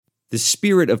The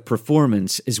spirit of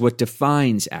performance is what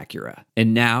defines Acura.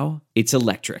 And now, it's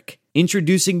electric.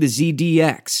 Introducing the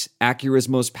ZDX, Acura's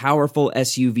most powerful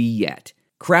SUV yet.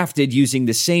 Crafted using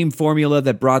the same formula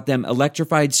that brought them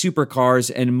electrified supercars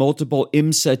and multiple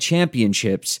IMSA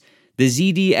championships, the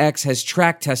ZDX has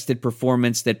track-tested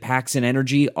performance that packs an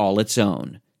energy all its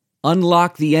own.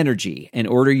 Unlock the energy and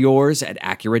order yours at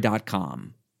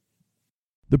Acura.com.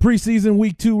 The preseason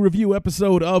Week 2 review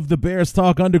episode of the Bears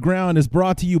Talk Underground is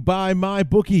brought to you by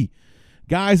MyBookie.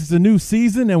 Guys, it's a new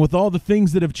season, and with all the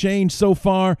things that have changed so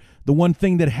far, the one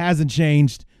thing that hasn't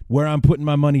changed, where I'm putting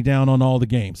my money down on all the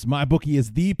games. MyBookie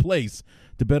is the place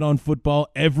to bet on football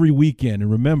every weekend.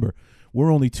 And remember, we're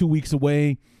only 2 weeks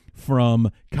away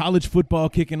from college football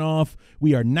kicking off.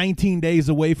 We are 19 days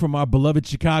away from our beloved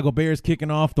Chicago Bears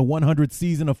kicking off the 100th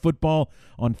season of football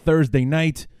on Thursday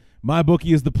night.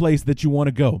 MyBookie is the place that you want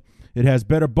to go. It has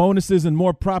better bonuses and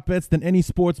more prop bets than any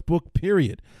sports book,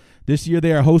 period. This year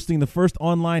they are hosting the first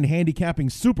online handicapping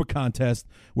super contest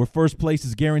where first place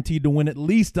is guaranteed to win at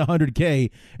least $100K,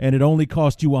 and it only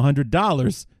costs you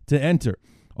 $100 to enter.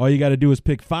 All you got to do is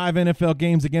pick 5 NFL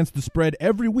games against the spread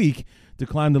every week to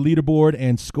climb the leaderboard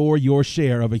and score your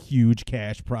share of a huge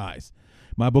cash prize.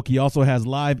 MyBookie also has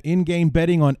live in-game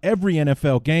betting on every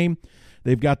NFL game.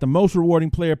 They've got the most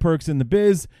rewarding player perks in the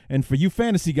biz, and for you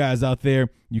fantasy guys out there,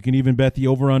 you can even bet the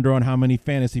over-under on how many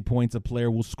fantasy points a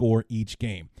player will score each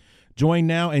game. Join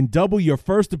now and double your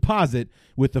first deposit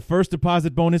with the first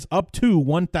deposit bonus up to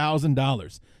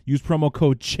 $1,000. Use promo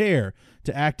code CHAIR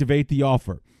to activate the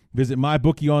offer. Visit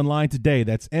MyBookie online today.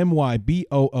 That's MyBookie,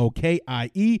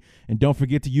 and don't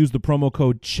forget to use the promo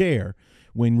code CHAIR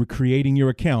when creating your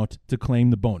account to claim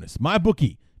the bonus.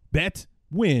 MyBookie, bet,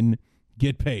 win,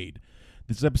 get paid.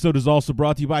 This episode is also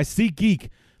brought to you by SeatGeek.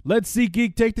 Let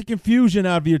SeatGeek take the confusion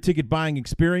out of your ticket buying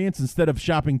experience. Instead of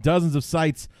shopping dozens of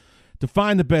sites to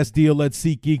find the best deal, let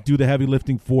SeatGeek do the heavy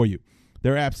lifting for you.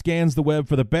 Their app scans the web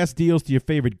for the best deals to your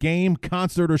favorite game,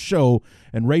 concert, or show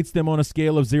and rates them on a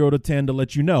scale of 0 to 10 to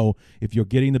let you know if you're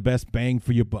getting the best bang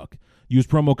for your buck. Use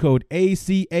promo code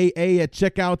ACAA at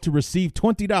checkout to receive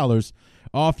 $20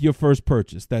 off your first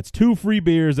purchase. That's 2 free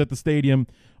beers at the stadium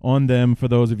on them for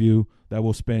those of you that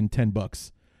will spend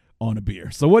 $10 on a beer.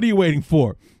 So what are you waiting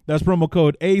for? That's promo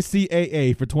code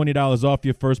ACAA for $20 off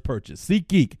your first purchase.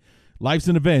 SeatGeek, life's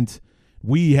an event.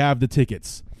 We have the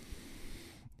tickets.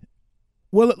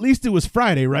 Well, at least it was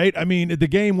Friday, right? I mean, the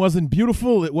game wasn't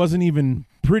beautiful. It wasn't even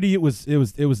pretty. It was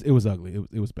ugly.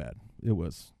 It was bad. It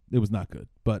was not good.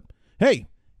 But hey,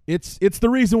 it's the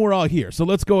reason we're all here. So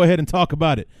let's go ahead and talk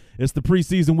about it. It's the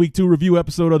preseason Week 2 review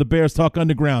episode of the Bears Talk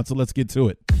Underground. So let's get to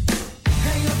it.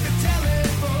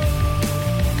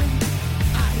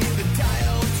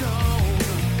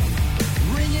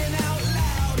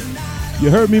 You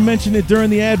heard me mention it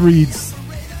during the ad reads.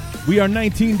 We are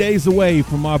 19 days away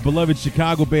from our beloved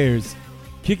Chicago Bears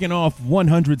kicking off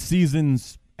 100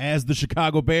 seasons as the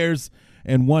Chicago Bears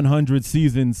and 100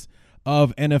 seasons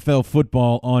of NFL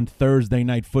football on Thursday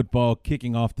Night Football,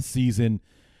 kicking off the season.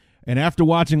 And after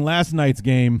watching last night's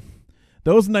game,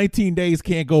 those 19 days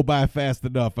can't go by fast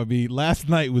enough. I mean, last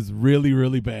night was really,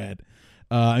 really bad.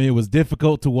 It was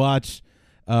difficult to watch.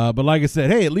 But like I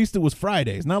said, hey, at least it was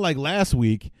Friday. It's not like last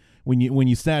week when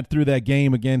you sat through that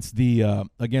game against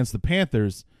the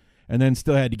Panthers and then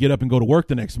still had to get up and go to work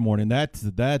the next morning. That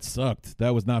sucked.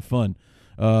 That was not fun.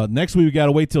 Next week we got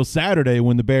to wait till Saturday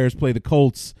when the Bears play the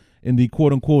Colts in the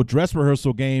quote-unquote dress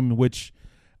rehearsal game, which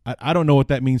I don't know what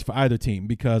that means for either team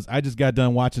because I just got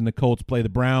done watching the Colts play the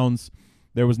Browns.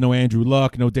 There was no Andrew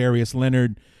Luck, no Darius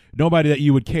Leonard, nobody that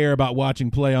you would care about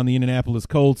watching play on the Indianapolis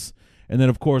Colts. And then,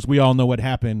 of course, we all know what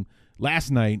happened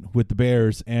last night with the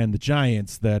Bears and the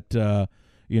Giants that,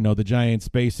 the Giants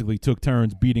basically took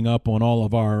turns beating up on all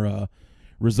of our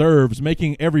reserves,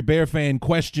 making every Bear fan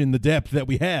question the depth that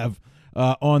we have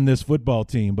on this football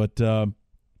team. But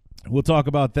we'll talk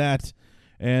about that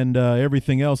and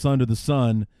everything else under the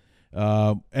sun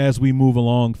as we move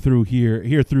along through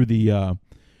through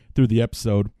the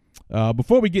episode.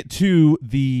 Before we get to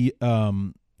the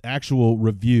actual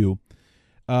review,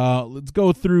 let's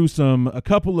go through a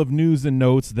couple of news and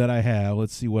notes that I have.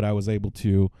 Let's see what I was able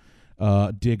to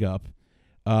dig up.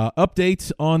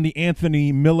 Update on the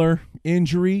Anthony Miller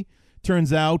injury.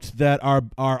 Turns out that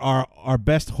our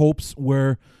best hopes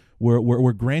were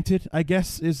granted, I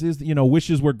guess,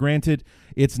 wishes were granted.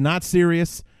 It's not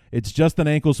serious. It's just an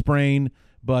ankle sprain,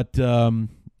 but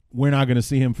we're not going to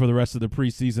see him for the rest of the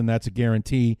preseason. That's a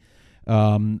guarantee.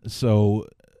 So,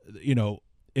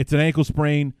 it's an ankle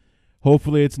sprain.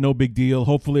 Hopefully it's no big deal.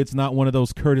 Hopefully it's not one of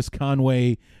those Curtis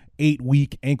Conway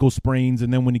 8-week ankle sprains,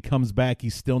 and then when he comes back,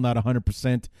 he's still not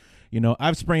 100%.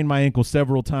 I've sprained my ankle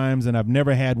several times, and I've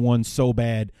never had one so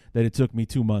bad that it took me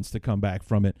 2 months to come back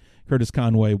from it. Curtis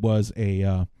Conway was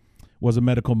a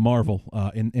medical marvel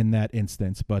in that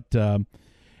instance. But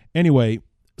anyway,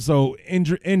 so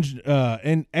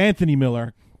and Anthony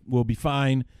Miller will be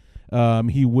fine.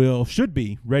 He should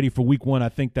be ready for week 1. I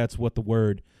think that's what the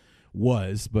word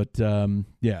was. But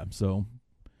so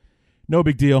no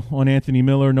big deal on Anthony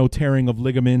Miller. No tearing of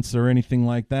ligaments or anything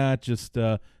like that. Just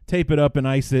tape it up and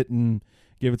ice it and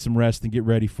give it some rest and get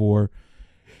ready for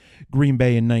Green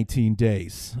Bay in 19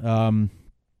 days.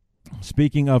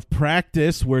 Speaking of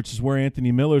practice, which is where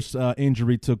Anthony Miller's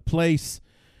injury took place,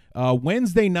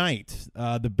 Wednesday night,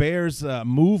 the Bears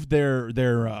moved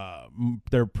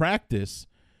their practice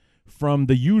from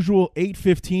the usual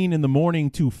 8:15 in the morning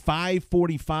to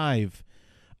 5:45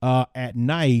 at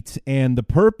night, and the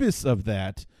purpose of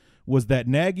that was that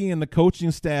Nagy and the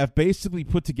coaching staff basically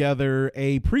put together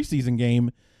a preseason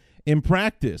game in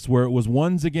practice where it was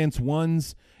ones against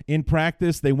ones in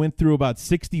practice. They went through about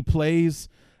 60 plays,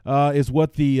 is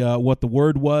what the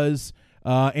word was,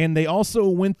 and they also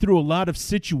went through a lot of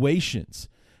situations.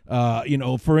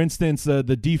 For instance,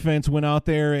 the defense went out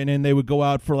there and then they would go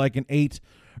out for like an 8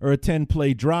 or a 10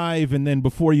 play drive, and then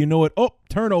before you know it,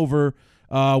 turnover.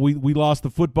 We lost the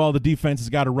football. The defense has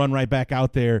got to run right back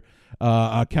out there,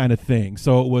 kind of thing.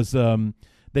 So it was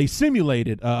they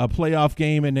simulated a playoff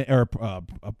game or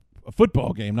a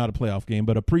football game, not a playoff game,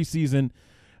 but a preseason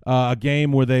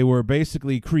game where they were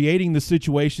basically creating the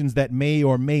situations that may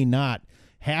or may not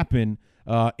happen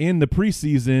in the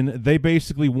preseason. They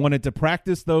basically wanted to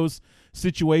practice those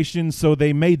situations, so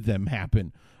they made them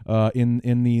happen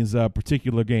in these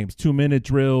particular games. 2-minute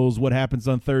drills, what happens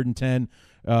on 3rd and 10.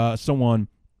 So on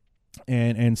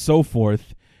and so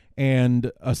forth.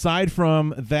 And aside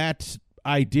from that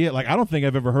idea, I don't think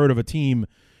I've ever heard of a team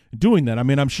doing that. I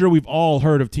mean, I'm sure we've all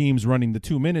heard of teams running the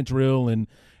 2-minute drill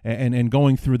and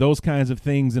going through those kinds of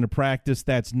things in a practice.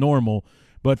 That's normal.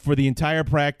 But for the entire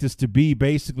practice to be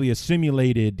basically a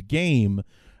simulated game,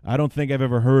 I don't think I've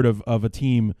ever heard of a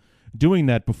team doing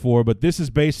that before. But this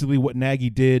is basically what Nagy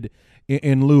did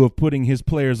in lieu of putting his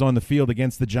players on the field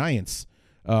against the Giants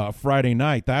Friday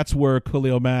night. That's where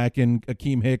Khalil Mack and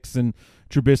Akeem Hicks and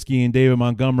Trubisky and David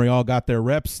Montgomery all got their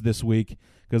reps this week,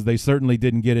 because they certainly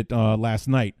didn't get it last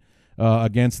night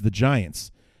against the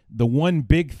Giants. The one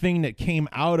big thing that came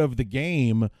out of the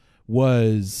game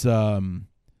was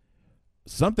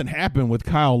something happened with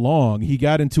Kyle Long. He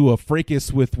got into a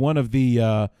fracas with one of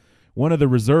the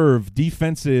reserve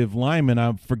defensive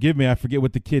linemen. Forgive me, I forget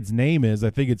what the kid's name is.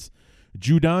 I think it's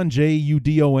Judon,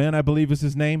 Judon, I believe is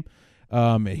his name.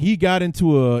 He got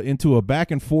into a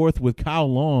back and forth with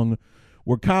Kyle Long,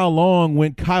 where Kyle Long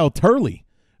went Kyle Turley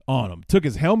on him, took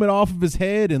his helmet off of his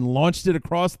head and launched it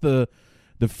across the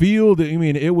field. I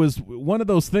mean, it was one of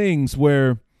those things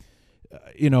where,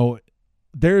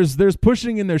 there's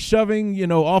pushing and there's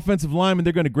shoving. Offensive linemen,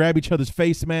 they're going to grab each other's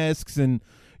face masks and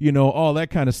all that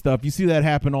kind of stuff. You see that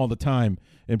happen all the time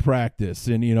in practice,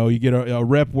 and you get a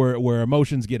rep where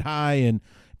emotions get high and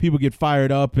people get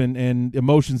fired up and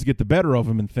emotions get the better of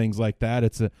them and things like that.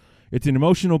 It's an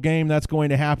emotional game. That's going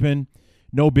to happen.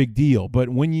 No big deal. But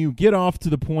when you get off to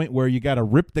the point where you got to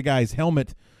rip the guy's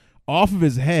helmet off of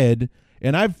his head,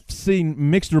 and I've seen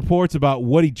mixed reports about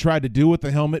what he tried to do with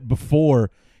the helmet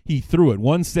before he threw it.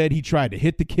 One said he tried to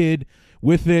hit the kid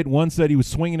with it. One said he was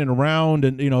swinging it around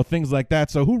and, things like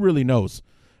that. So who really knows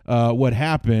what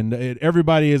happened?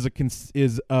 Everybody is a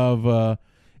concern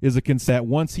that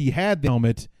once he had the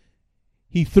helmet,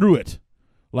 he threw it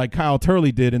like Kyle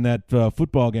Turley did in that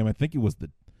football game. I think it was the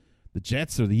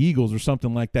Jets or the Eagles or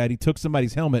something like that. He took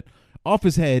somebody's helmet off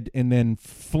his head and then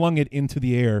flung it into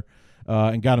the air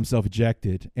and got himself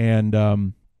ejected.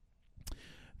 And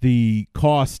the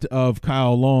cost of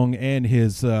Kyle Long and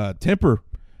his temper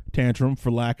tantrum,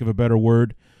 for lack of a better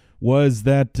word, was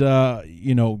that,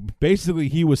 basically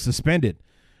he was suspended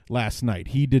last night.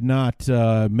 He did not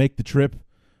make the trip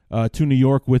to New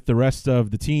York with the rest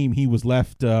of the team. He was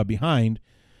left behind.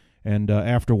 And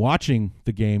after watching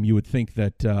the game, you would think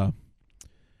that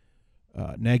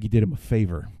Nagy did him a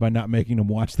favor by not making him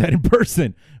watch that in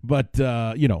person. But,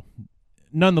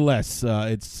 nonetheless,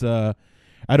 it's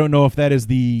I don't know if that is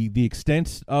the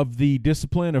extent of the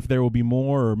discipline, if there will be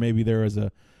more, or maybe there is an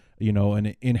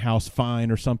in-house fine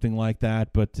or something like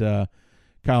that. But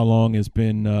Kyle Long has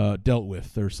been dealt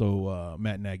with, or so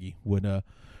Matt Nagy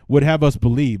would have us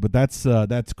believe. But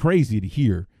that's crazy to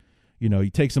hear. You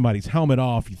take somebody's helmet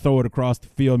off, you throw it across the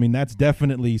field. I mean, that's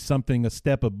definitely something a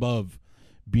step above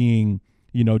being,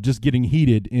 just getting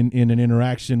heated in an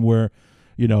interaction where,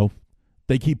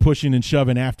 they keep pushing and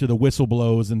shoving after the whistle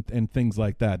blows and things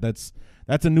like that. That's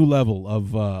a new level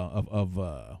of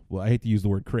well, I hate to use the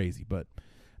word crazy, but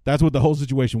that's what the whole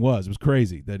situation was. It was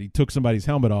crazy that he took somebody's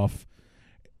helmet off.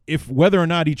 If whether or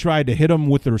not he tried to hit him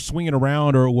with or swinging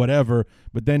around or whatever,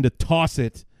 but then to toss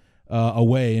it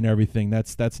away and everything,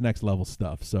 that's next level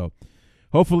stuff. So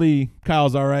hopefully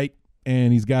Kyle's all right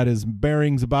and he's got his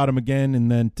bearings about him again,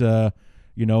 and then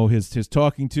his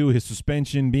talking to, his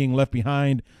suspension, being left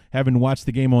behind, having watched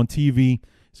the game on TV,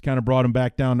 has kind of brought him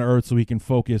back down to earth so he can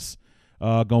focus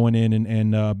going in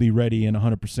and be ready and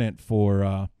 100%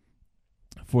 for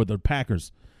the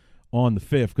Packers on the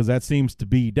 5th, because that seems to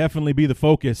definitely be the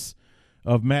focus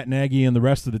of Matt Nagy and the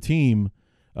rest of the team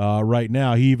right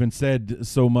now. He even said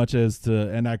so much as to,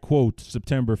 and I quote,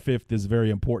 September 5th is very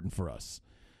important for us.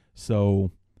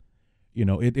 So,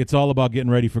 it's all about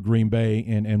getting ready for Green Bay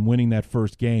and winning that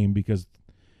first game, because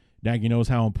Nagy knows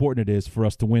how important it is for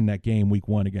us to win that game week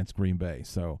 1 against Green Bay.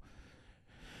 So,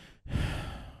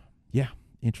 yeah,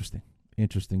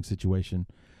 interesting situation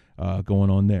going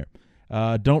on there.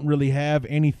 Don't really have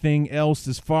anything else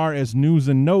as far as news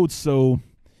and notes, so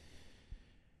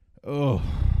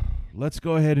let's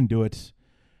go ahead and do it.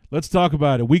 Let's talk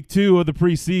about it. Week 2 of the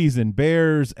preseason,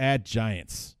 Bears at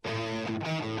Giants.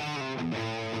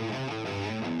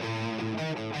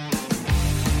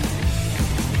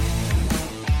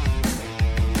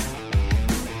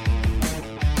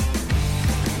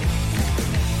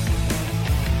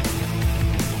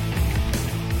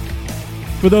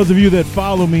 For those of you that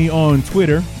follow me on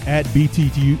Twitter at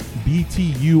BTU_Larry,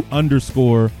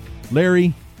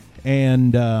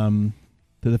 and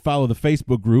to follow the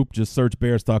Facebook group, just search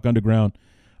Bears Talk Underground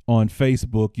on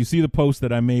Facebook. You see the post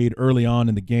that I made early on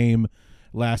in the game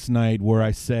last night where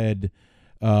I said,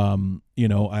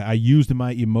 I used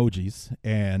my emojis,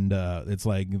 and it's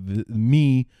like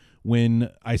me when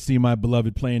I see my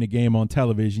beloved playing a game on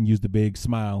television, use the big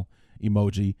smile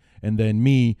emoji, and then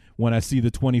me when I see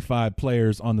the 25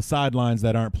 players on the sidelines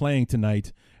that aren't playing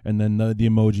tonight, and then the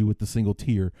emoji with the single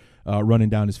tear running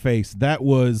down his face. That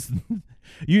was,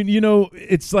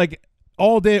 it's like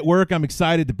all day at work, I'm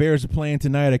excited the Bears are playing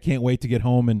tonight. I can't wait to get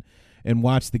home and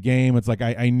watch the game. It's like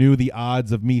I knew the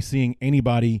odds of me seeing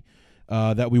anybody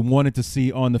that we wanted to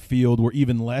see on the field were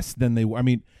even less than they were. I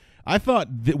mean, I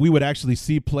thought that we would actually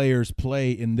see players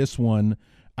play in this one.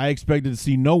 I expected to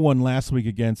see no one last week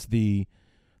against the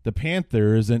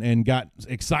Panthers, and got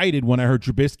excited when I heard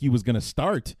Trubisky was going to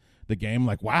start the game.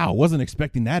 Like, wow, wasn't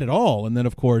expecting that at all. And then,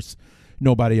 of course,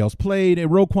 nobody else played. And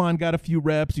Roquan got a few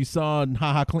reps. You saw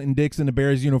Clinton Dix in the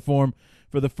Bears uniform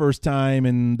for the first time,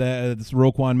 and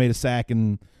Roquan made a sack,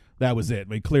 and that was it.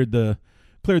 We cleared the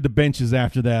benches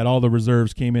after that. All the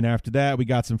reserves came in after that. We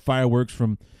got some fireworks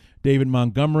from David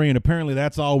Montgomery, and apparently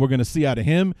that's all we're going to see out of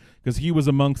him, because he was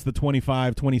amongst the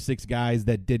 25, 26 guys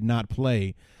that did not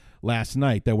play last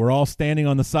night, that were all standing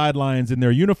on the sidelines in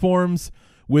their uniforms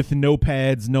with no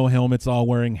pads, no helmets, all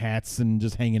wearing hats and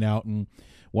just hanging out and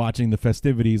watching the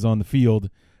festivities on the field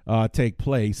take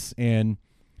place. And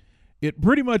it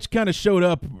pretty much kind of showed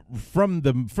up from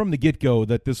the get-go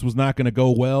that this was not going to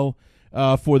go well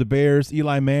for the Bears.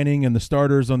 Eli Manning and the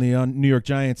starters on the New York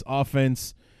Giants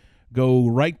offense go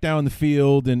right down the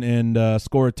field and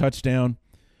score a touchdown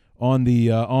on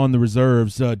the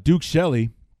reserves. Duke Shelley,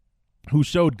 who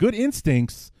showed good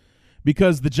instincts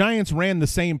because the Giants ran the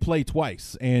same play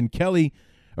twice, and Shelley,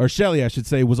 I should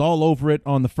say, was all over it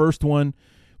on the first one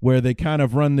where they kind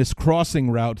of run this crossing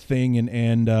route thing,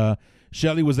 and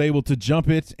Shelley was able to jump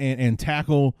it and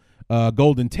tackle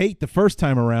Golden Tate the first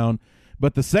time around,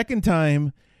 but the second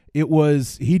time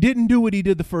he didn't do what he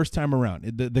did the first time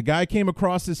around. The guy came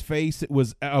across his face. It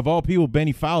was, of all people,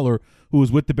 Benny Fowler, who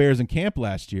was with the Bears in camp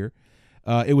last year.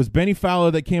 It was Benny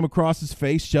Fowler that came across his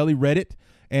face. Shelley read it,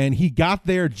 and he got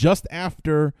there just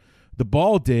after the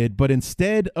ball did, but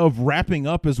instead of wrapping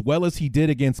up as well as he did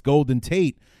against Golden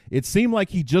Tate, it seemed like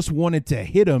he just wanted to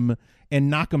hit him and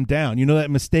knock him down. You know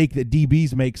that mistake that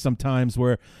DBs make sometimes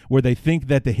where they think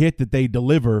that the hit that they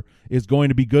deliver is going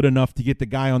to be good enough to get the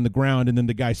guy on the ground, and then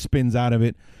the guy spins out of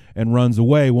it and runs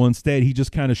away. Well, instead, he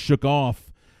just kind of shook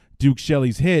off Duke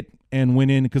Shelley's hit and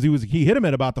went in, because he hit him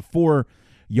at about the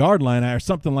 4-yard line or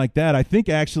something like that. I think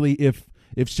actually if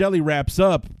Shelley wraps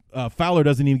up, Fowler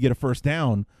doesn't even get a first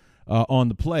down on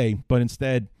the play, but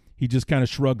instead he just kind of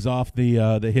shrugs off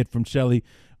the hit from Shelley,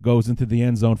 goes into the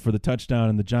end zone for the touchdown,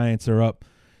 and the Giants are up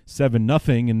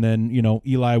 7-0. And then,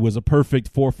 Eli was a perfect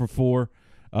 4 for 4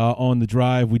 on the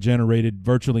drive. We generated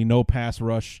virtually no pass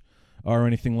rush or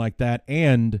anything like that.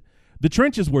 And the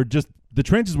trenches were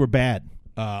bad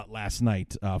last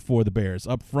night for the Bears.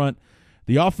 Up front,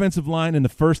 the offensive line in the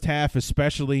first half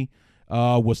especially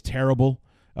was terrible.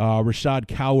 Rashad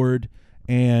Coward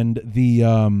and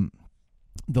the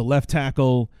left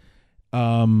tackle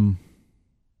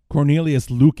Cornelius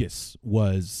Lucas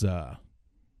was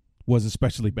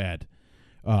especially bad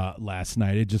last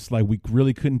night. It just like we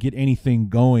really couldn't get anything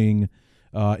going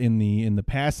in the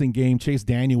passing game. Chase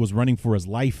Daniel was running for his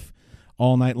life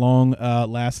all night long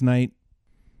last night.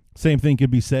 Same thing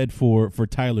could be said for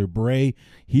Tyler Bray.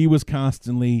 He was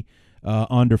constantly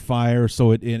under fire.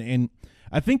 So and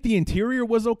I think the interior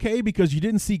was okay because you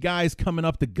didn't see guys coming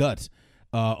up the gut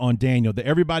on Daniel.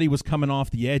 Everybody was coming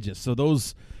off the edges. So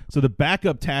the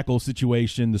backup tackle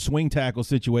situation, the swing tackle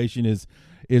situation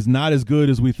is not as good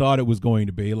as we thought it was going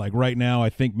to be. Like right now, I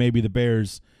think maybe the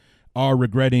Bears are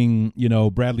regretting,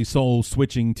 Bradley Soul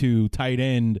switching to tight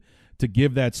end to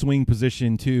give that swing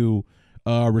position to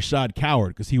Rashad Coward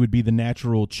because he would be the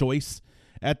natural choice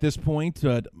at this point.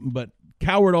 But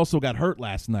Coward also got hurt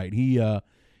last night. He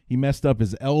messed up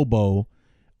his elbow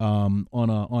on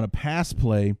a pass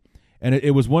play, and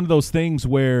it was one of those things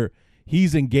where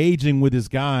he's engaging with his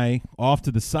guy off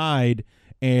to the side,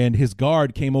 and his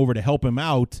guard came over to help him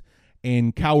out,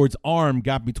 and Coward's arm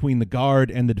got between the guard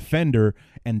and the defender,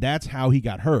 and that's how he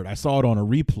got hurt. I saw it on a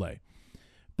replay.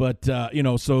 But,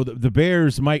 so the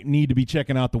Bears might need to be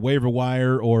checking out the waiver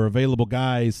wire or available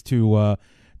guys to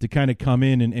kind of come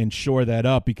in and shore that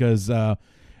up because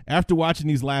after watching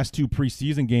these last two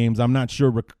preseason games, I'm not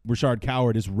sure Rashad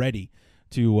Coward is ready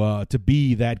to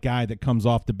be that guy that comes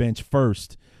off the bench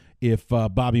first if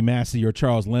Bobby Massey or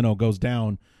Charles Leno goes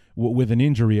down with an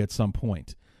injury at some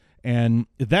point. And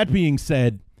that being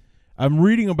said, I'm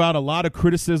reading about a lot of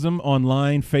criticism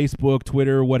online, Facebook,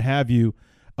 Twitter, what have you,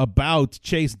 about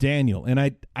Chase Daniel. And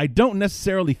I don't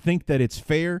necessarily think that it's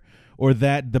fair or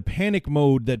that the panic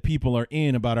mode that people are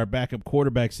in about our backup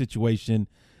quarterback situation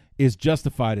is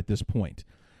justified at this point.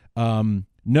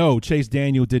 No, Chase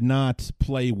Daniel did not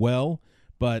play well,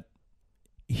 but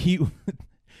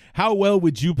how well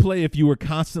would you play if you were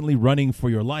constantly running for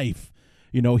your life?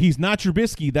 He's not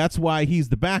Trubisky. That's why he's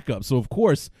the backup. So, of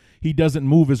course, he doesn't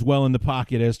move as well in the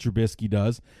pocket as Trubisky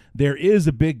does. There is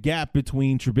a big gap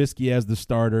between Trubisky as the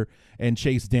starter and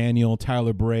Chase Daniel,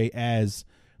 Tyler Bray as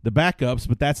the backups,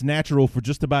 but that's natural for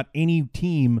just about any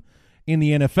team in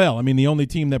the NFL. I mean, the only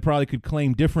team that probably could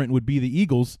claim different would be the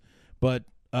Eagles, but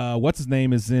what's his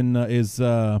name is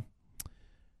Foles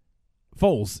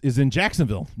is in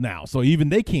Jacksonville now. So even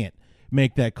they can't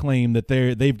make that claim that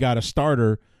they've got a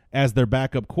starter as their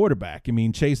backup quarterback. I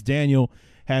mean, Chase Daniel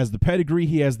has the pedigree.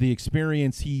 He has the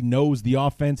experience. He knows the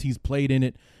offense. He's played in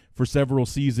it for several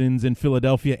seasons in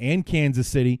Philadelphia and Kansas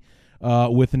City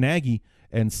with Nagy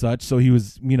and such. So he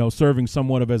was, serving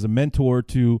somewhat of as a mentor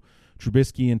to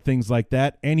Trubisky and things like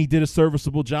that. And he did a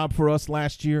serviceable job for us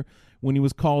last year when he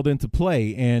was called into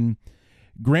play. And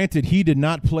granted, he did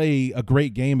not play a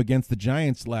great game against the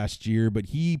Giants last year, but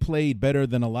he played better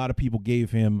than a lot of people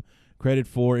gave him credit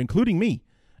for, including me.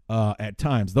 At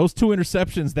times, those two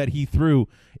interceptions that he threw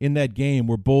in that game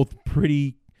were both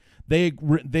pretty.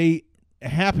 They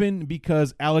happened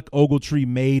because Alec Ogletree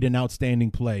made an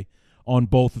outstanding play on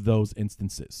both of those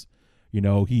instances.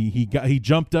 He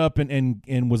jumped up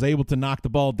and was able to knock the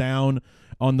ball down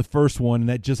on the first one, and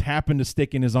that just happened to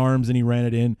stick in his arms, and he ran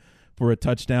it in for a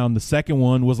touchdown. The second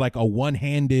one was like a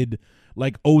one-handed,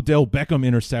 like Odell Beckham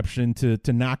interception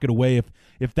to knock it away.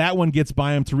 If that one gets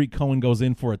by him, Tariq Cohen goes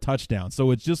in for a touchdown. So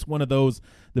it's just one of those.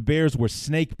 The Bears were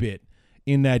snake bit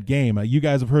in that game. You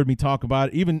guys have heard me talk about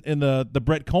it, even in the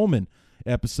Brett Coleman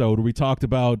episode where we talked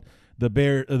about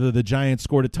the Giants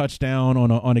scored a touchdown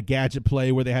on a gadget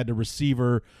play where they had the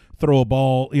receiver throw a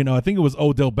ball. I think it was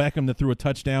Odell Beckham that threw a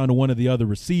touchdown to one of the other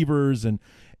receivers, and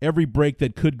every break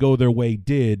that could go their way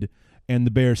did, and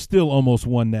the Bears still almost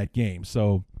won that game.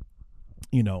 So,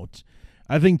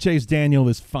 I think Chase Daniel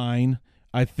is fine.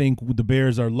 I think the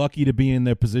Bears are lucky to be in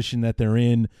their position that they're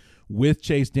in with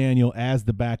Chase Daniel as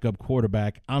the backup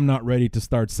quarterback. I'm not ready to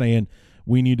start saying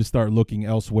we need to start looking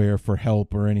elsewhere for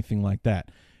help or anything like that.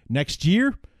 Next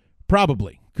year,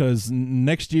 probably, because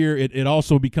next year it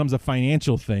also becomes a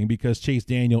financial thing because Chase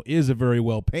Daniel is a very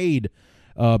well-paid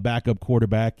backup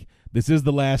quarterback. This is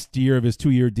the last year of his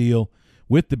 2-year deal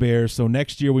with the Bears, so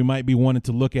next year we might be wanting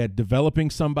to look at developing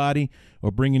somebody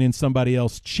or bringing in somebody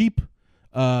else cheap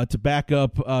to back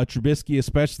up Trubisky,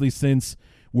 especially since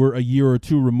we're a year or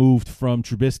two removed from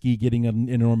Trubisky getting an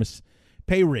enormous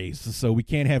pay raise. So we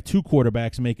can't have two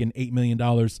quarterbacks making $8 million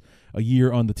a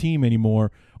year on the team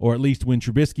anymore, or at least when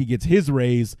Trubisky gets his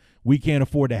raise, we can't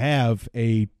afford to have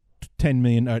a $9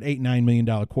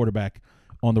 million quarterback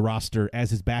on the roster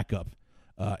as his backup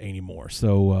anymore.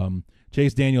 So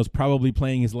Chase Daniel's probably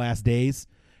playing his last days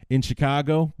in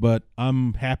Chicago, but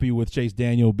I'm happy with Chase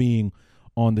Daniel being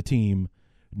on the team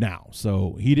now.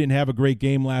 So he didn't have a great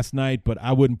game last night, but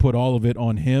I wouldn't put all of it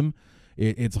on him.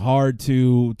 It's hard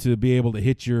to be able to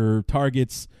hit your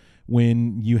targets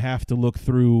when you have to look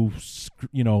through,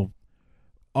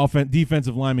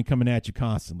 defensive linemen coming at you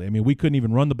constantly. I mean, we couldn't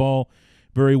even run the ball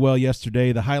very well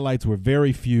yesterday. The highlights were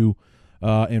very few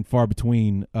and far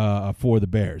between for the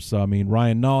Bears. So, I mean,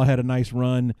 Ryan Nall had a nice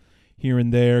run here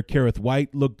and there. Kareth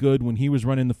White looked good when he was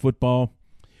running the football.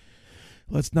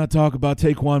 Let's not talk about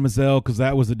Taquan Mizzell because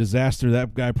that was a disaster.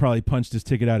 That guy probably punched his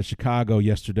ticket out of Chicago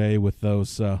yesterday with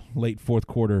those late fourth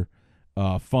quarter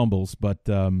fumbles. But,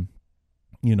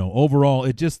 overall,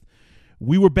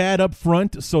 we were bad up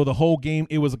front, so the whole game,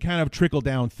 it was a kind of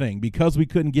trickle-down thing. Because we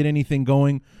couldn't get anything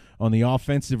going on the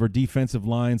offensive or defensive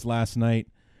lines last night,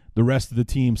 the rest of the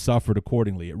team suffered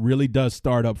accordingly. It really does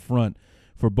start up front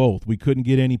for both. We couldn't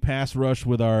get any pass rush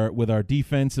with our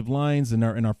defensive lines and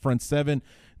our front seven.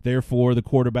 Therefore, the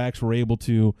quarterbacks were able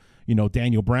to,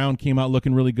 Daniel Brown came out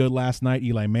looking really good last night.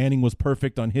 Eli Manning was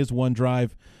perfect on his one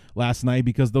drive last night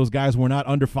because those guys were not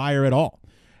under fire at all.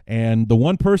 And the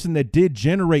one person that did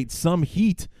generate some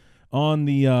heat on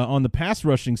the pass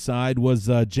rushing side was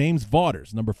James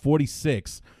Vaughters, number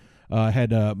 46.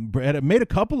 Had made a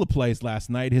couple of plays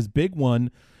last night. His big one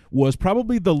was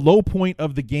probably the low point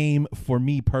of the game for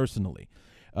me personally.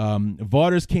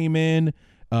 Vaughters came in,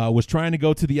 was trying to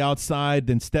go to the outside,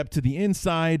 then stepped to the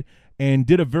inside, and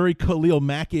did a very Khalil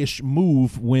Mack-ish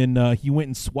move when he went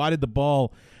and swatted the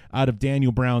ball out of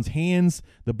Daniel Brown's hands.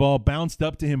 The ball bounced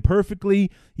up to him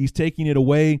perfectly. He's taking it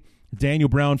away. Daniel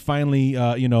Brown finally,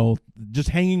 just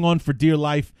hanging on for dear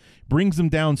life, brings him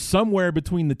down somewhere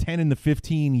between the 10 and the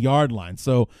 15-yard line.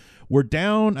 So we're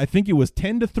down, I think it was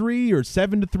 10-3 or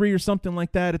 7-3 or something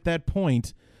like that at that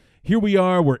point. Here we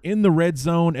are. We're in the red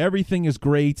zone. Everything is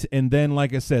great. And then,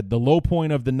 like I said, the low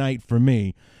point of the night for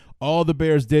me, all the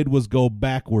Bears did was go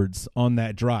backwards on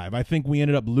that drive. I think we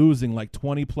ended up losing like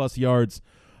 20-plus yards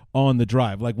on the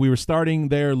drive. Like we were starting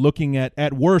there looking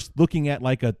at worst,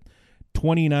 like a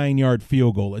 29-yard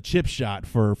field goal, a chip shot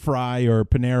for Fry or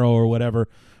Pinero or whatever,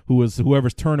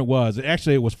 whoever's turn it was.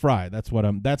 Actually, it was Fry. That's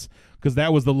because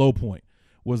that was the low point,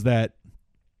 was that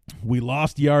we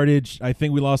lost yardage. I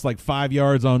think we lost like 5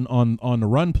 yards on the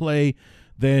run play.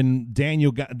 Then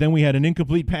then we had an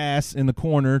incomplete pass in the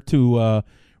corner to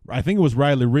I think it was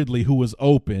Riley Ridley who was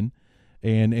open,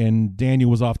 and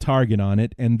Daniel was off target on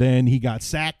it. And then he got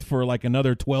sacked for like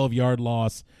another 12-yard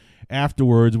loss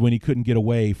afterwards when he couldn't get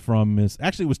away from his.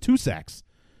 Actually, it was 2 sacks.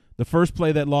 The first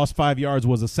play that lost 5 yards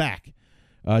was a sack.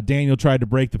 Daniel tried to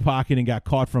break the pocket and got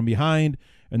caught from behind.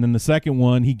 And then the second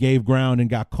one, he gave ground and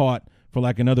got caught for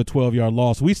like another 12-yard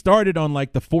loss. We started on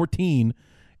like the 14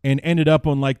 and ended up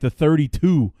on like the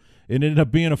 32. It ended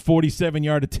up being a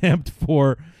 47-yard attempt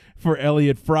for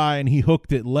Elliott Fry, and he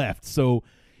hooked it left. So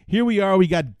here we are. We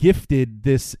got gifted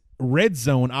this red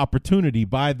zone opportunity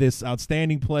by this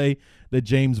outstanding play that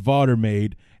James Vaughters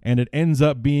made, and it ends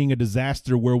up being a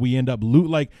disaster where we end up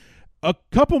like a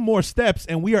couple more steps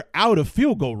and we are out of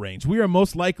field goal range. We are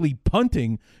most likely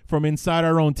punting from inside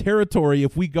our own territory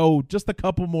if we go just a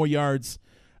couple more yards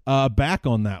back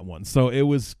on that one. So it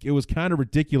was kind of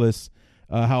ridiculous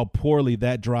how poorly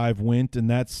that drive went, and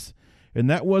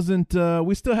that wasn't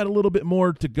we still had a little bit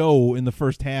more to go in the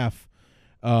first half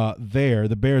there.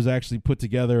 The Bears actually put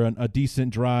together a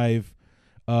decent drive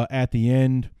at the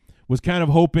end. Was kind of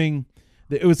hoping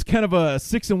that it was kind of a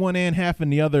 6 in one hand, half in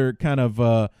the other kind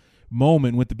of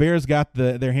moment. When the Bears got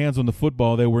their hands on the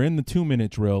football, they were in the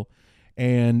 2-minute drill,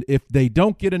 and if they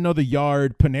don't get another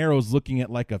yard, Pinero's looking at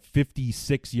like a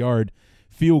 56-yard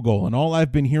field goal. And all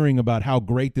I've been hearing about how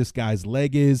great this guy's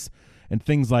leg is and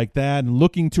things like that, and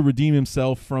looking to redeem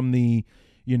himself from the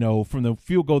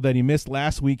field goal that he missed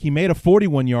last week. He made a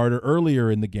 41-yarder earlier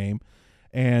in the game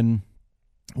and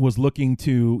was looking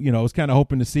to, was kind of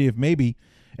hoping to see if maybe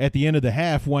at the end of the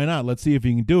half, why not? Let's see if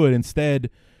he can do it. Instead,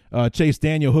 Chase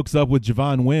Daniel hooks up with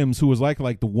Javon Wims, who was like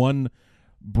the one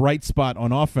bright spot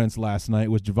on offense last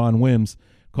night was Javon Wims.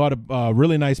 Caught a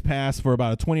really nice pass for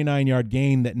about a 29-yard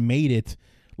gain that made it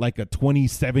like a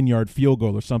 27-yard field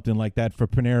goal or something like that for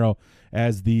Pinero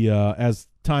as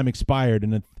time expired,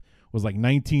 and it was like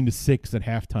 19-6 at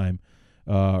halftime,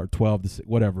 or 12-6,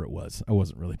 whatever it was. I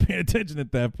wasn't really paying attention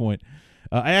at that point.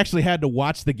 I actually had to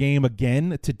watch the game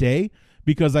again today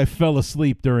because I fell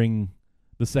asleep during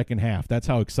the second half. That's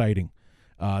how exciting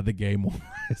the game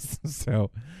was. So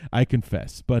I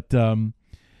confess. But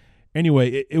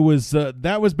anyway, it was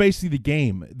that was basically the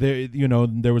game.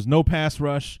 There was no pass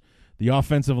rush. The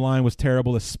offensive line was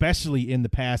terrible, especially in the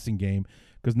passing game,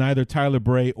 because neither Tyler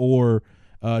Bray or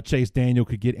Chase Daniel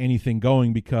could get anything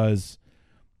going because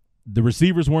the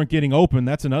receivers weren't getting open.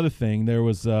 That's another thing. There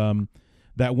was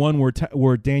that one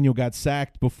where Daniel got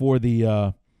sacked before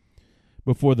the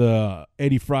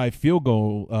Eddie Fry field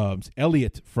goal,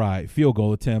 Elliott Fry field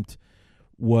goal attempt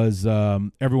was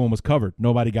everyone was covered.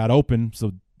 Nobody got open,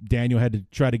 so Daniel had to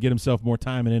try to get himself more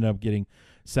time and ended up getting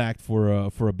sacked for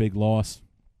a big loss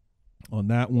on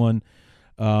that one.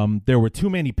 There were too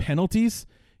many penalties.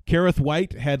 Kareth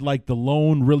White had like the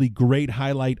lone really great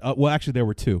highlight. Well, actually, there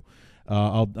were two.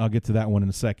 I'll get to that one in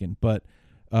a second. But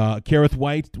Kareth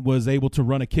White was able to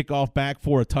run a kickoff back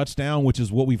for a touchdown, which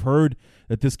is what we've heard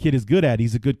that this kid is good at.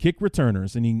 He's a good kick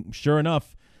returner. And he, sure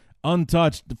enough,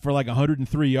 untouched for like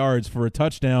 103 yards for a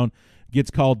touchdown,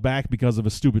 gets called back because of a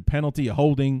stupid penalty, a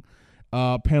holding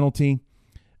penalty.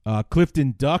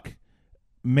 Clifton Duck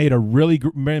made a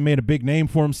big name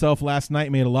for himself last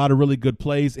night, made a lot of really good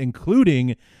plays,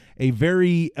 including a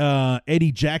very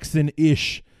Eddie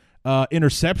Jackson-ish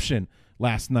interception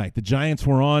last night. The Giants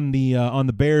were on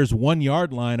the Bears' 1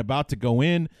 yard line about to go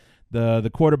in.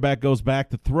 The quarterback goes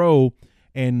back to throw,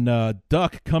 and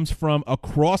Duck comes from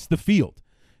across the field.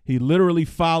 He literally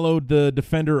followed the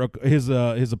defender, his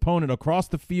opponent, across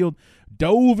the field,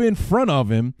 dove in front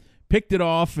of him, picked it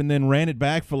off, and then ran it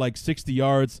back for like 60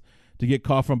 yards to get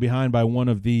caught from behind by one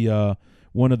of the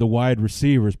wide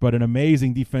receivers. But an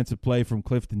amazing defensive play from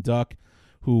Clifton Duck,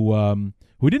 who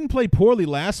didn't play poorly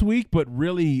last week, but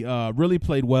really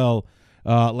played well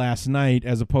last night,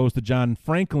 as opposed to John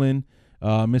Franklin,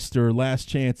 Mr. Last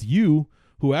Chance U,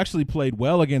 who actually played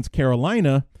well against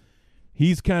Carolina.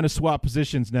 He's kind of swapped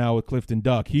positions now with Clifton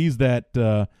Duck. He's that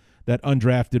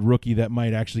undrafted rookie that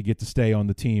might actually get to stay on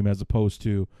the team, as opposed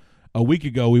to a week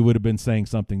ago we would have been saying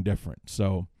something different.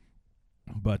 So,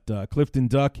 but Clifton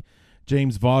Duck,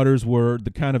 James Vaughters were the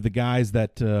guys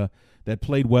that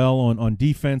played well on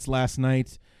defense last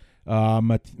night.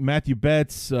 Matthew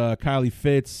Betts, Kylie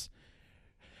Fitz,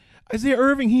 Isaiah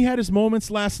Irving, he had his moments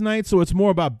last night, so it's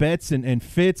more about Betts and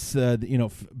Fitz.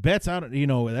 Betts,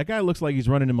 that guy looks like he's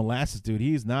running in molasses, dude.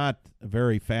 He's not a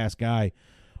very fast guy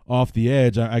off the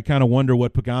edge. I kind of wonder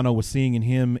what Pagano was seeing in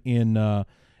him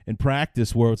in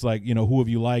practice, where it's like, who have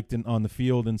you liked on the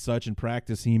field and such in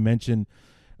practice. He mentioned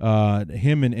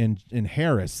him and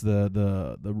Harris,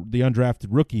 the undrafted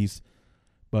rookies,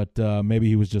 but maybe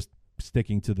he was just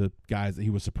sticking to the guys that he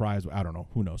was surprised with. I don't know.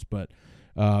 Who knows? But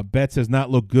Betts has not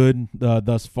looked good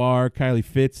thus far. Kylie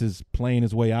Fitz is playing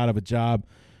his way out of a job.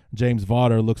 James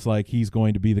Vaughter looks like he's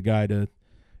going to be the guy to,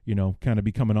 kind of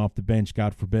be coming off the bench,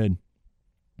 God forbid,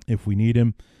 if we need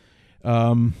him.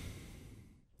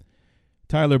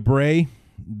 Tyler Bray,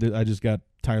 I just got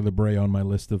Tyler Bray on my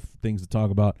list of things to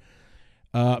talk about.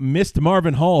 Missed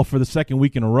Marvin Hall for the second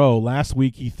week in a row. Last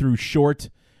week he threw short,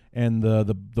 and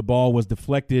the ball was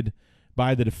deflected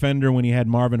by the defender when he had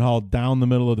Marvin Hall down the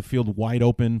middle of the field wide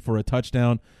open for a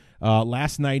touchdown.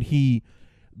 Last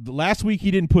week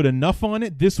he didn't put enough on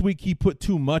it. This week he put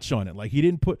too much on it. Like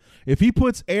if he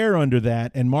puts air under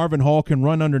that and Marvin Hall can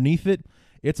run underneath it,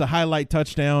 it's a highlight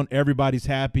touchdown. Everybody's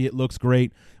happy. It looks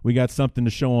great. We got something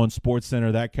to show on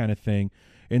SportsCenter, that kind of thing.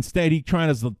 Instead, he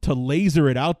trying to laser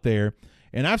it out there.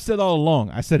 And I've said all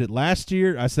along, I said it last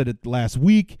year, I said it last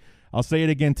week, I'll say it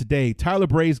again today. Tyler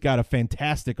Bray's got a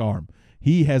fantastic arm.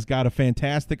 He has got a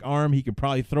fantastic arm. He can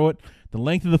probably throw it the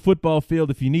length of the football field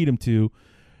if you need him to,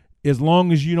 as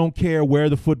long as you don't care where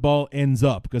the football ends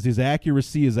up, because his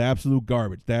accuracy is absolute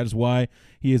garbage. That is why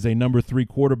he is a number 3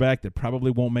 quarterback that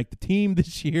probably won't make the team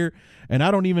this year. And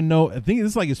I don't even know, I think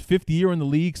this is like his 5th year in the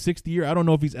league, 6th year. I don't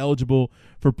know if he's eligible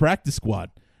for practice squad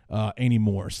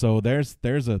anymore. So there's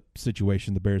a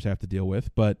situation the Bears have to deal with.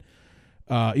 But,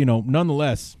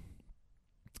 nonetheless,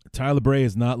 Tyler Bray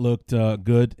has not looked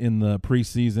good in the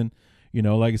preseason.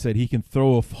 Like I said, he can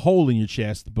throw a hole in your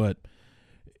chest, but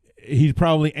he's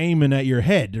probably aiming at your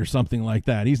head or something like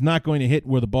that. He's not going to hit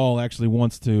where the ball actually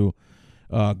wants to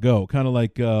go. Kind of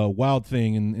like Wild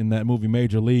Thing in that movie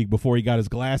Major League. Before he got his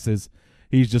glasses,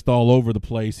 he's just all over the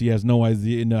place. He has no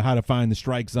idea how to find the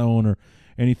strike zone or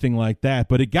anything like that.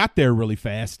 But it got there really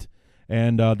fast,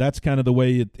 and that's kind of the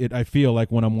way I feel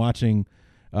like when I'm watching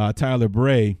Tyler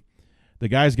Bray. The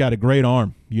guy's got a great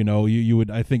arm. You would,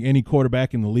 I think any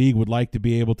quarterback in the league would like to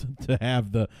be able to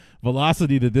have the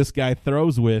velocity that this guy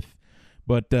throws with.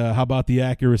 But how about the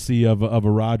accuracy of a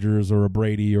Rodgers or a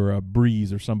Brady or a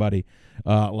Breeze or somebody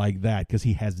like that? Because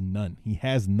he has none. He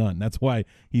has none. That's why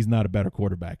he's not a better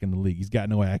quarterback in the league. He's got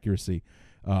no accuracy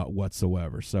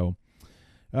whatsoever. So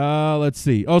let's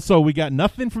see. Also, we got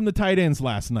nothing from the tight ends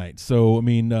last night. So,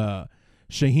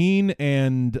 Shaheen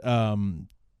and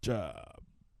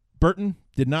Burton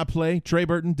did not play. Trey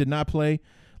Burton did not play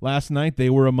last night. They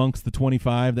were amongst the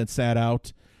 25 that sat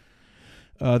out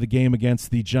the game against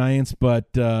the Giants,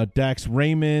 but Dax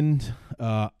Raymond,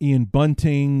 Ian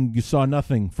Bunting, you saw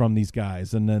nothing from these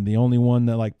guys. And then the only one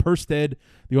that, like Perstead,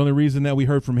 the only reason that we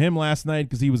heard from him last night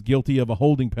because he was guilty of a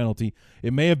holding penalty.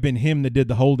 It may have been him that did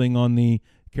the holding on the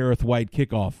Kerrith White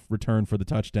kickoff return for the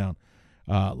touchdown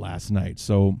last night.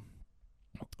 So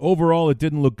overall, it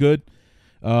didn't look good.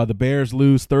 The Bears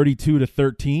lose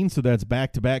 32-13, so that's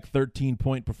back-to-back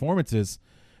 13-point performances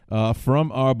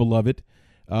from our beloved.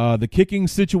 The kicking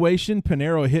situation,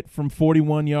 Pineiro hit from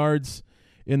 41 yards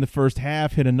in the first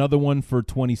half, hit another one for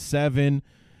 27.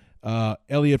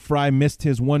 Elliott Fry missed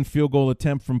his one field goal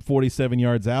attempt from 47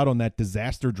 yards out on that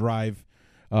disaster drive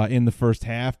in the first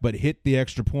half, but hit the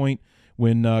extra point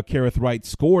when Kerrith White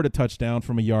scored a touchdown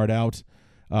from a yard out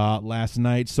last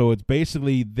night. So it's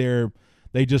basically the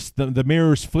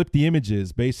mirrors flipped the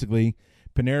images. Basically,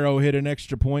 Pineiro hit an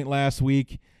extra point last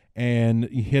week and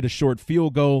he hit a short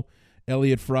field goal.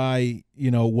 Elliott Fry,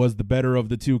 was the better of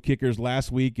the two kickers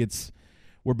last week.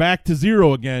 We're back to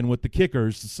zero again with the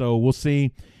kickers, so we'll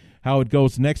see how it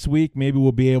goes next week. Maybe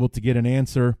we'll be able to get an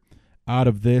answer out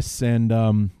of this. And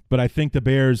but I think the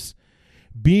Bears,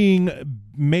 being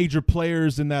major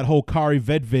players in that whole Kari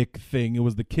Vedvik thing, it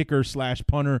was the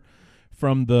kicker/punter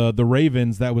from the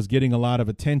Ravens that was getting a lot of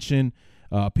attention.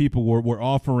 People were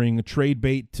offering a trade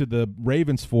bait to the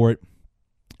Ravens for it,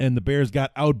 and the Bears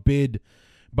got outbid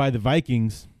by the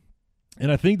Vikings. And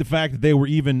I think the fact that they were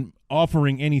even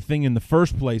offering anything in the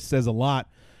first place says a lot,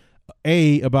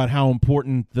 about how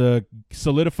important the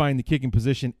solidifying the kicking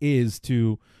position is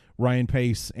to Ryan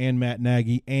Pace and Matt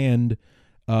Nagy, and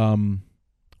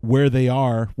where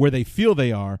they feel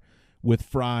they are with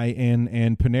Fry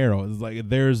and Pineiro. It's like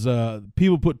there's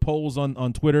people put polls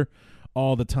on Twitter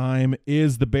all the time.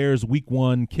 Is the Bears week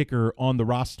 1 kicker on the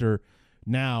roster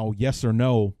now, yes or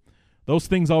no? Those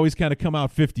things always kind of come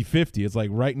out 50-50. It's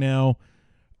like right now,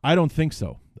 I don't think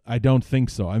so. I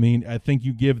mean, I think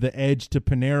you give the edge to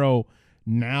Pineiro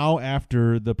now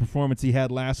after the performance he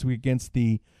had last week against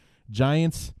the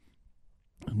Giants.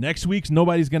 Next week's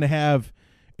nobody's going to have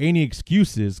any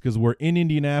excuses because we're in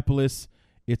Indianapolis.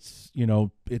 It's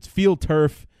field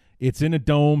turf. It's in a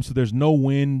dome, so there's no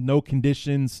wind, no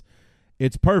conditions.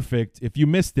 It's perfect. If you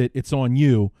missed it, it's on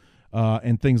you.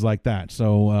 And things like that.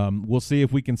 So we'll see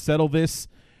if we can settle this.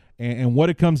 And what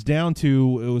it comes down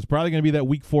to, it was probably going to be that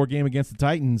week 4 game against the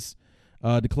Titans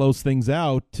to close things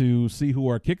out to see who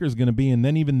our kicker is going to be. And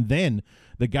then even then,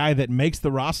 the guy that makes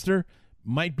the roster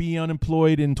might be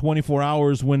unemployed in 24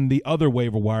 hours when the other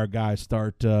waiver wire guys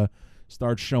start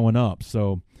showing up.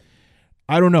 So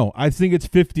I don't know. I think it's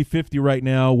 50-50 right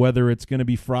now, whether it's going to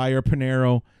be Fry or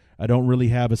Pineiro. I don't really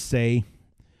have a say.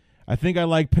 I think I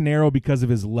like Pineiro because of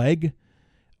his leg,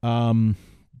 but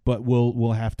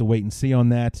we'll have to wait and see on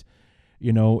that.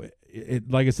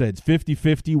 Like I said, it's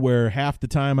 50-50 where half the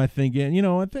time I think,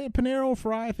 I think Pineiro,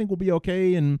 Fry, I think will be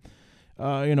okay and,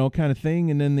 kind of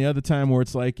thing. And then the other time where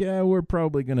it's like, yeah, we're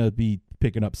probably going to be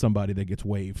picking up somebody that gets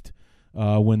waived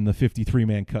when the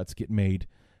 53-man cuts get made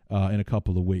in a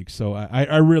couple of weeks. So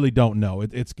I really don't know.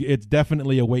 It's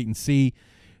definitely a wait and see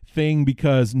thing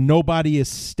because nobody is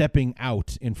stepping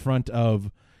out in front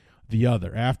of the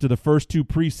other. After the first 2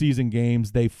 preseason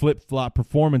games, they flip-flop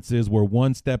performances where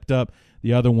one stepped up,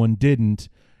 the other one didn't,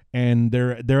 and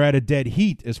they're at a dead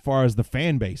heat as far as the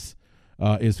fan base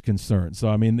is concerned. So,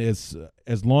 I mean, as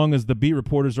long as the beat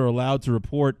reporters are allowed to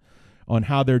report on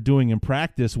how they're doing in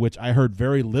practice, which I heard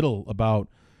very little about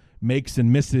makes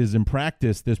and misses in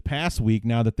practice this past week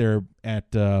now that they're at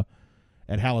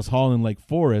Hallis Hall in Lake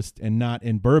Forest and not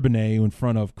in Bourbonnais in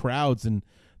front of crowds and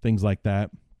things like that.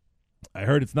 I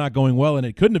heard it's not going well, and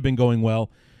it couldn't have been going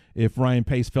well if Ryan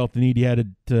Pace felt the need he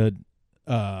had to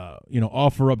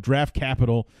offer up draft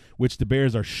capital, which the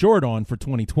Bears are short on for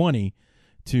 2020,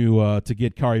 to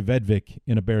get Kari Vedvik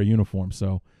in a Bear uniform.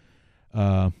 So,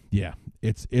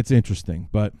 it's interesting.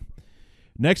 But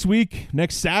next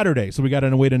Saturday, so we got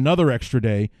to wait another extra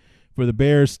day for the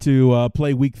Bears to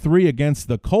play Week 3 against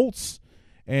the Colts.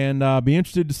 And be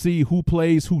interested to see who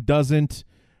plays, who doesn't.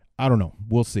 I don't know.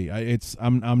 We'll see.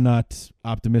 I'm not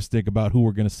optimistic about who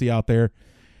we're going to see out there,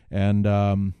 and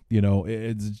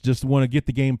it's just want to get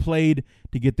the game played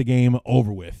to get the game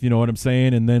over with. You know what I'm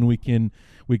saying? And then we can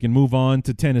move on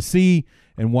to Tennessee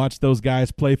and watch those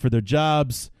guys play for their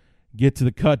jobs, get to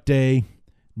the cut day,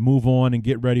 move on, and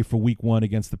get ready for Week 1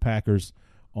 against the Packers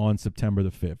on September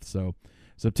the 5th. So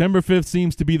September 5th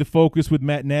seems to be the focus with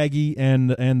Matt Nagy and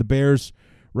the Bears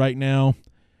right now.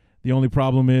 The only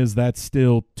problem is that's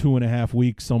still 2.5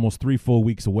 weeks, almost 3 full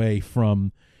weeks away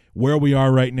from where we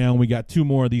are right now. And we got 2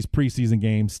 more of these preseason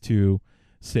games to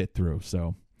sit through.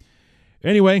 So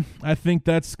anyway, I think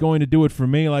that's going to do it for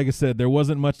me. Like I said, there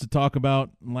wasn't much to talk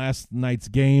about last night's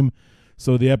game,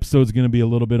 so the episode's going to be a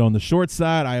little bit on the short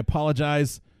side. I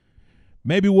apologize.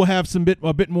 Maybe we'll have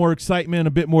a bit more excitement,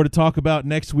 a bit more to talk about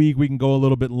next week. We can go a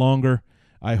little bit longer.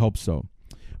 I hope so.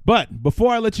 But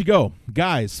before I let you go,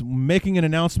 guys, making an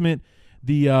announcement.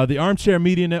 The Armchair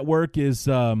Media Network is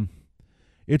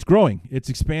it's growing. It's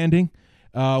expanding.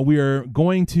 We are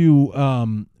going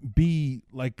to be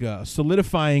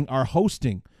solidifying our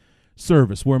hosting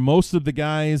service, where most of the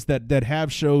guys that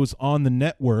have shows on the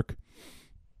network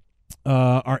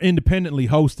are independently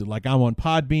hosted. Like I'm on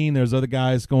Podbean. There's other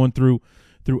guys going through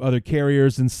other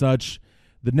carriers and such.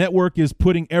 The network is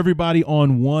putting everybody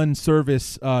on one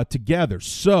service together.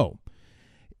 So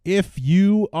if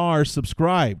you are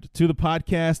subscribed to the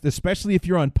podcast, especially if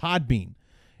you're on Podbean,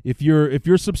 if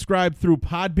you're subscribed through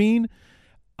Podbean,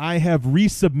 I have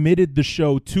resubmitted the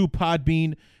show to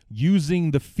Podbean using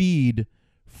the feed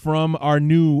from our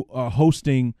new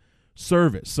hosting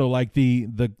service. So like the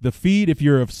feed, if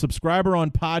you're a subscriber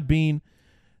on Podbean,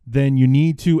 then you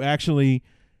need to actually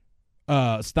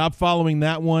stop following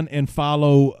that one and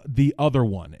follow the other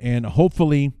one. And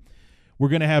hopefully we're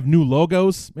going to have new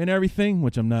logos and everything,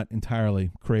 which I'm not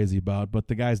entirely crazy about, but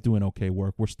the guy's doing okay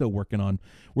work. We're still working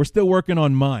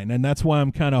on mine, and that's why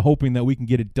I'm kind of hoping that we can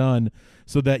get it done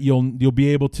so that you'll be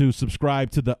able to subscribe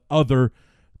to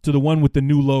the one with the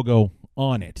new logo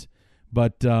on it.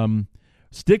 But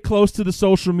stick close to the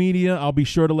social media. I'll be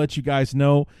sure to let you guys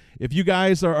know. If you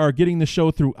guys are getting the show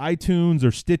through iTunes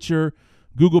or Stitcher,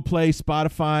 Google Play,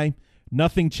 Spotify,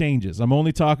 nothing changes. I'm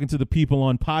only talking to the people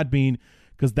on Podbean,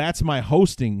 because that's my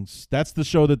hostings. That's the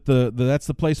show that's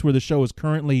the place where the show is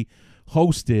currently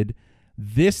hosted.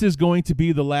 This is going to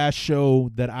be the last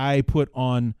show that I put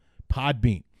on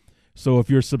Podbean. So if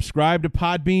you're subscribed to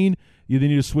Podbean, you then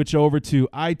need to switch over to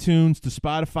iTunes, to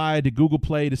Spotify, to Google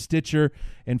Play, to Stitcher,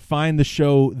 and find the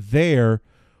show there,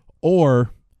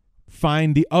 or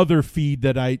find the other feed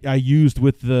that I used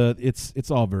with the.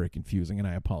 It's all very confusing, and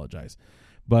I apologize,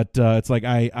 but it's like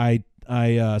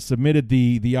I submitted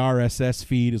the RSS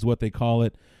feed is what they call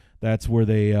it. That's where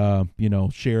they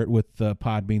share it with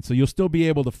Podbean. So you'll still be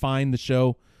able to find the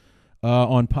show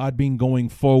on Podbean going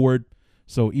forward.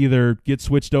 So either get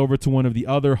switched over to one of the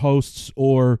other hosts,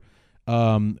 or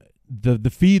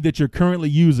the feed that you're currently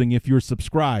using, if you're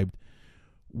subscribed,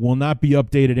 will not be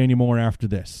updated anymore after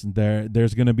this.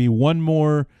 There's going to be one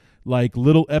more like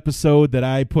little episode that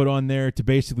I put on there to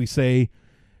basically say,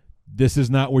 this is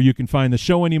not where you can find the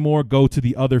show anymore. Go to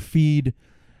the other feed,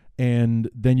 and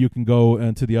then you can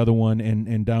go to the other one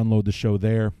and download the show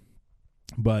there.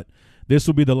 But this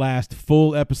will be the last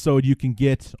full episode you can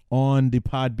get on the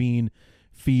Podbean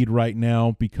feed right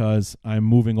now, because I'm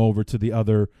moving over to the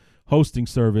other hosting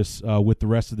service with the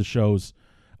rest of the shows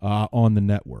on the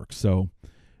network. So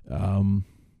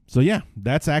yeah,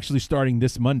 that's actually starting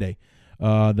this Monday,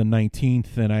 the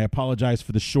 19th. And I apologize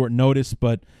for the short notice,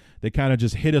 but they kind of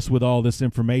just hit us with all this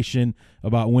information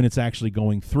about when it's actually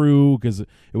going through, because it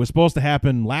was supposed to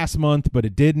happen last month, but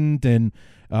it didn't. And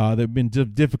there have been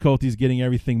difficulties getting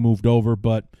everything moved over,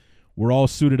 but we're all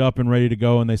suited up and ready to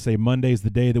go. And they say Monday's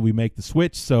the day that we make the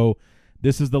switch. So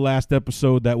this is the last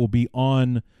episode that will be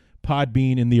on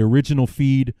Podbean in the original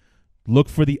feed. Look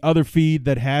for the other feed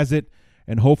that has it,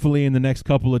 and hopefully in the next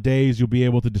couple of days you'll be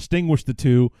able to distinguish the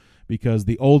two, because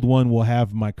the old one will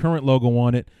have my current logo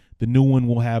on it. The new one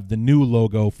will have the new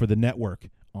logo for the network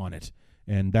on it,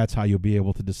 and that's how you'll be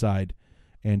able to decide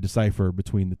and decipher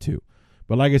between the two.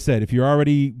 But like I said, if you're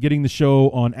already getting the show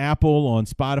on Apple, on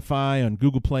Spotify, on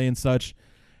Google Play and such,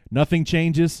 nothing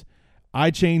changes. I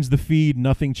changed the feed.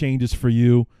 Nothing changes for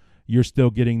you. You're still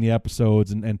getting the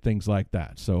episodes and things like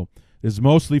that. So this is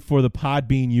mostly for the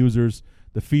Podbean users.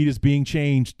 The feed is being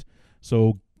changed,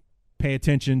 so pay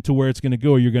attention to where it's going to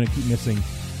go, or you're going to keep missing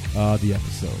the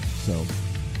episode. So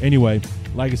anyway,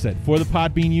 like I said, for the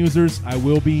Podbean users, I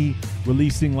will be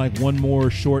releasing like one more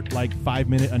short, like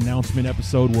 5-minute announcement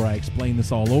episode where I explain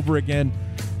this all over again.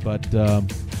 But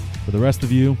for the rest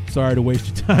of you, sorry to waste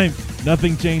your time.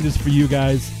 Nothing changes for you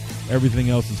guys. Everything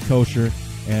else is kosher.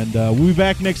 And we'll be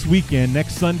back next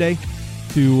Sunday,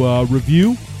 to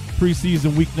review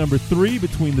preseason week number 3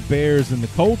 between the Bears and the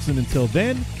Colts. And until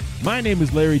then, my name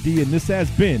is Larry D, and this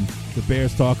has been the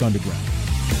Bears Talk Underground.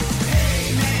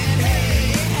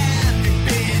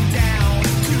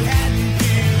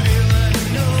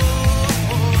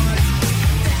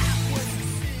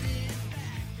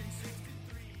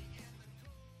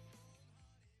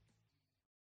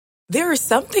 There are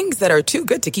some things that are too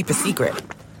good to keep a secret.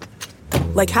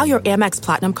 Like how your Amex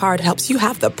Platinum card helps you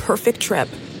have the perfect trip.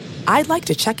 I'd like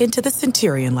to check into the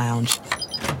Centurion Lounge.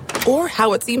 Or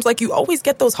how it seems like you always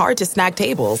get those hard-to-snag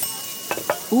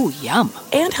tables. Ooh, yum.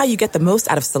 And how you get the most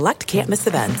out of select can't-miss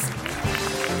events.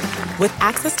 With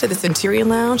access to the Centurion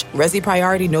Lounge, Resi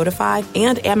Priority Notified,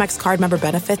 and Amex card member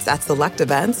benefits at select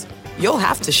events, you'll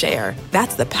have to share.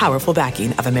 That's the powerful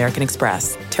backing of American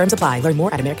Express. Terms apply. Learn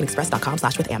more at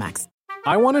americanexpress.com/withAmex.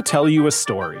 I want to tell you a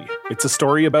story. It's a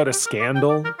story about a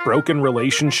scandal, broken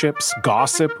relationships,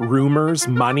 gossip, rumors,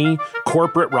 money,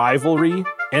 corporate rivalry,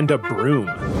 and a broom.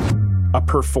 A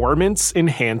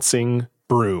performance-enhancing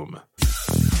broom.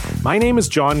 My name is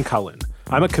John Cullen.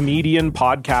 I'm a comedian,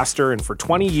 podcaster, and for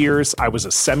 20 years, I was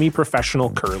a semi-professional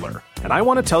curler. And I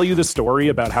want to tell you the story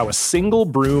about how a single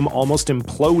broom almost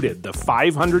imploded the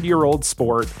 500-year-old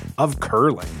sport of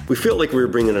curling. We feel like we were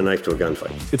bringing a knife to a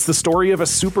gunfight. It's the story of a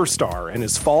superstar and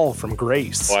his fall from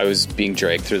grace. Well, I was being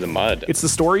dragged through the mud. It's the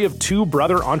story of two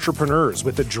brother entrepreneurs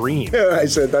with a dream. I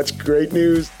said, that's great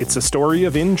news. It's a story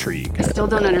of intrigue. I still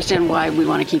don't understand why we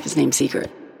want to keep his name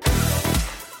secret.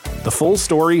 The full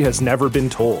story has never been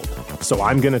told, so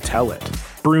I'm going to tell it.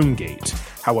 Broomgate,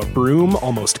 how a broom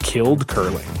almost killed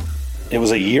curling. It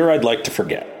was a year I'd like to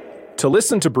forget. To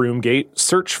listen to Broomgate,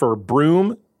 search for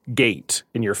Broomgate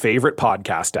in your favorite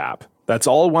podcast app. That's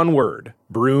all one word,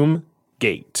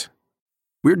 Broomgate.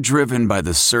 We're driven by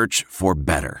the search for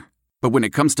better. But when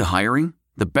it comes to hiring,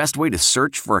 the best way to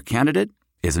search for a candidate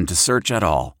isn't to search at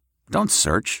all. Don't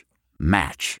search,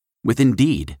 match with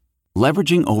Indeed.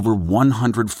 Leveraging over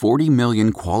 140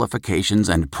 million qualifications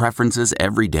and preferences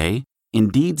every day,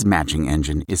 Indeed's matching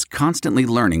engine is constantly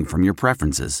learning from your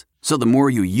preferences. So the more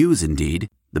you use Indeed,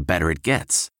 the better it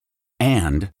gets.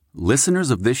 And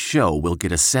listeners of this show will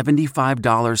get a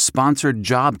 $75 sponsored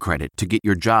job credit to get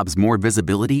your jobs more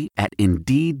visibility at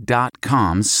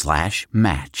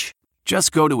Indeed.com/match.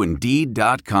 Just go to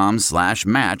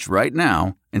Indeed.com/match right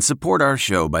now and support our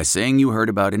show by saying you heard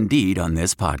about Indeed on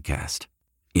this podcast.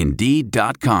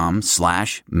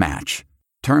 Indeed.com/match.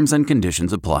 Terms and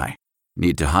conditions apply.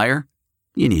 Need to hire?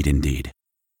 You need Indeed.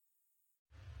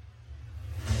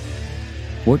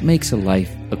 What makes a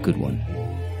life a good one?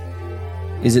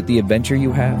 Is it the adventure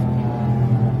you have?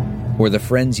 Or the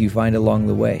friends you find along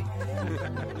the way?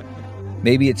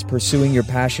 Maybe it's pursuing your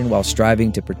passion while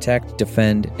striving to protect,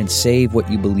 defend, and save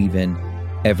what you believe in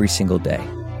every single day.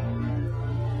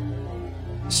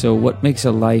 So what makes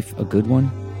a life a good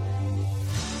one?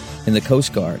 In the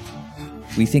Coast Guard,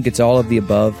 we think it's all of the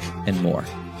above and more.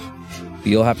 But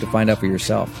you'll have to find out for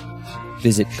yourself.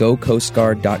 Visit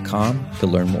GoCoastGuard.com to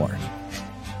learn more.